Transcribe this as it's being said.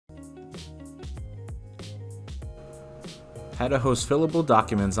how to host fillable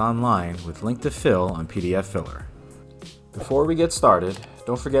documents online with LinkToFill on pdfFiller. Before we get started,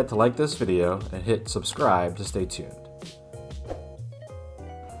 don't forget to like this video and hit subscribe to stay tuned.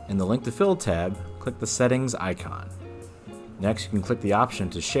 In the LinkToFill tab, click the Settings icon. Next, you can click the option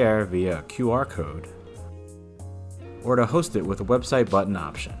to share via a QR code or to host it with a website button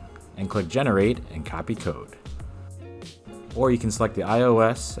option, and click Generate and copy code. Or you can select the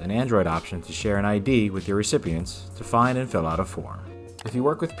iOS and Android option to share an ID with your recipients to find and fill out a form. If you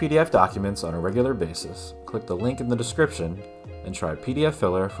work with PDF documents on a regular basis, click the link in the description and try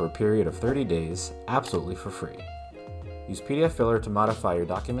pdfFiller for a period of 30 days absolutely for free. Use pdfFiller to modify your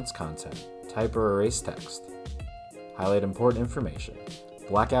document's content, type or erase text, highlight important information,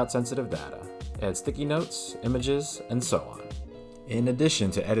 black out sensitive data, add sticky notes, images, and so on. In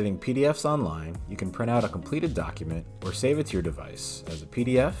addition to editing PDFs online, you can print out a completed document or save it to your device as a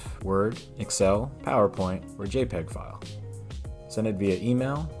PDF, Word, Excel, PowerPoint, or JPEG file. Send it via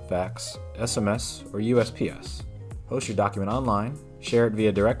email, fax, SMS, or USPS. Host your document online, share it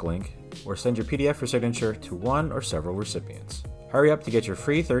via direct link, or send your PDF for signature to one or several recipients. Hurry up to get your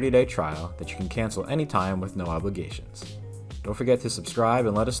free 30-day trial that you can cancel anytime with no obligations. Don't forget to subscribe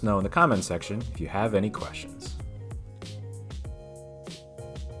and let us know in the comments section if you have any questions.